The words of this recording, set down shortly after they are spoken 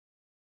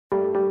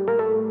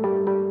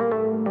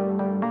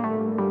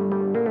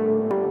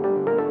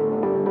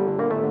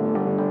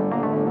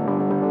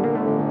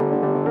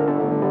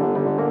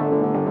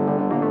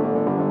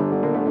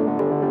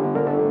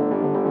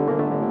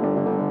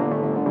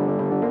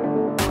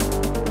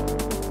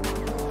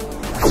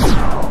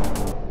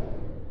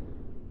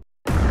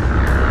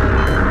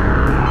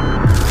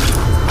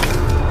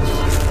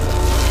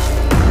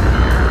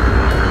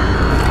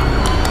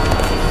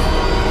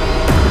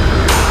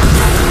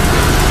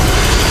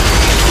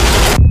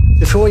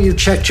before you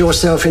checked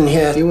yourself in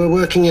here, you were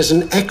working as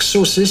an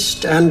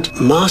exorcist and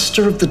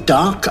master of the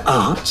dark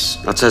arts?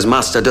 That says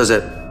master, does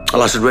it?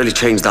 Well, I should really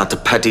change that to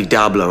petit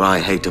dabbler. I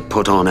hate to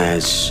put on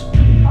airs.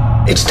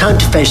 It's time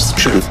to face the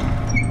truth.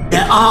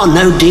 There are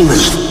no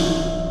demons.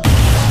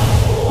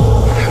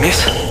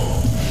 Miss,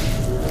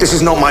 this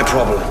is not my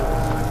problem.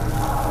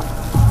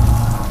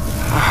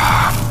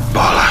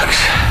 Bollocks.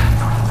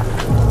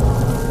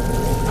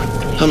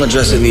 I'm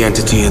addressing the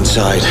entity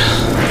inside.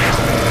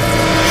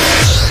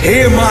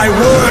 Hear my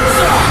words!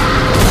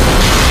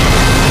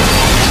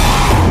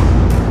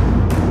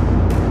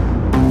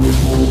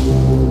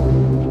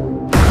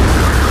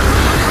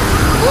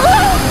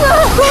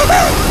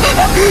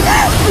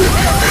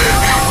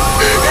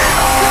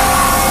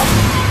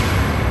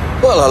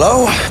 Well,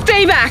 hello.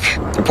 Stay back!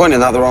 You're pointing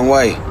that the wrong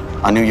way.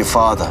 I knew your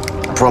father.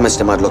 I promised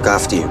him I'd look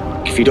after you.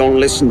 If you don't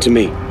listen to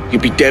me,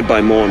 you'll be dead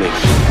by morning.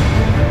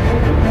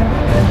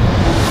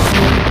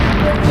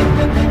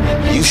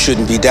 You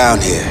shouldn't be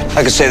down here.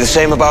 I could say the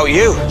same about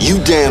you.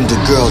 You damned a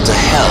girl to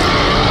hell.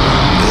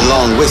 And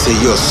along with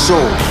her, your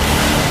soul.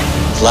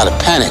 There's a lot of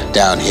panic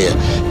down here.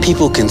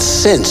 People can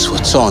sense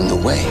what's on the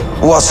way.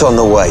 What's on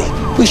the way?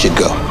 We should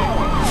go.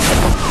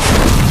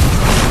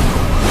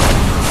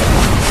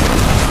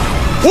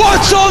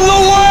 What's on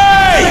the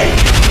way?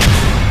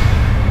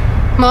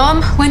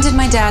 Mom, when did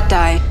my dad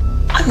die?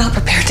 I'm not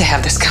prepared to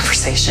have this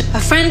conversation. A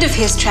friend of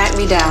his tracked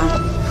me down.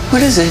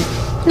 What is it?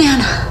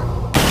 Nana.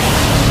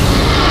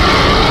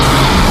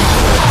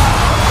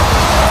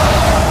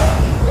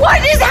 What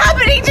is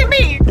happening to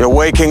me? You're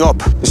waking up.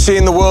 You're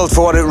seeing the world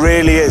for what it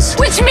really is.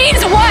 Which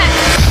means what?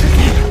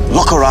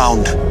 Look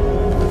around.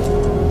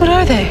 What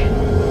are they?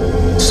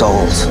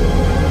 Souls.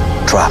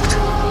 Trapped.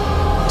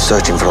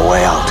 Searching for a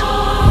way out.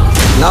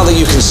 Now that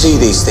you can see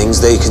these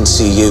things, they can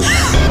see you.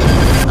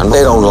 And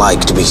they don't like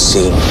to be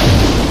seen.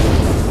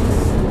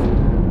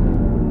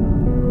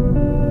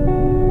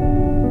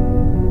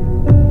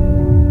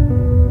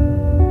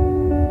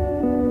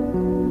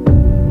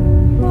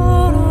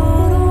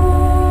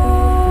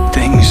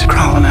 Things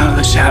crawling out of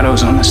the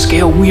shadows on a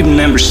scale we've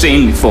never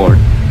seen before.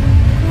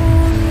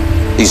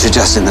 Are you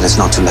suggesting that it's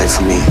not too late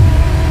for me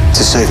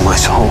to save my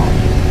soul?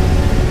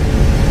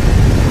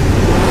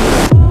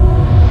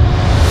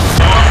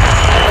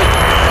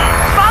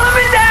 Follow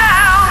me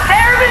down!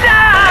 Tear me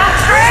down!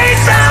 Straight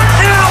down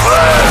to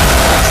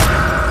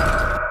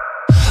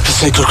The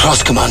sacred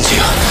cross commands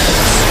you.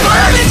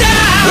 burn me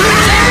down!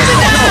 Tear me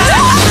down!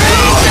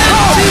 Straight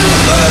down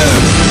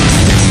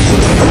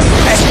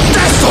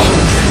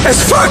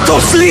Estado!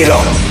 Subtitulado!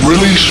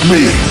 Release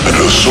me, and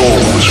her soul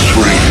was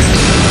free.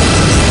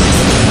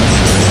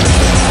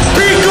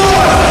 Be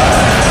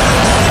gone!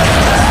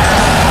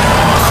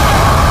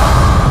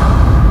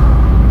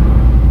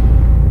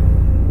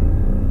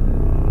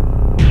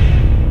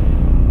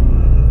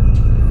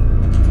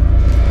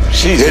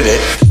 She did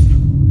it.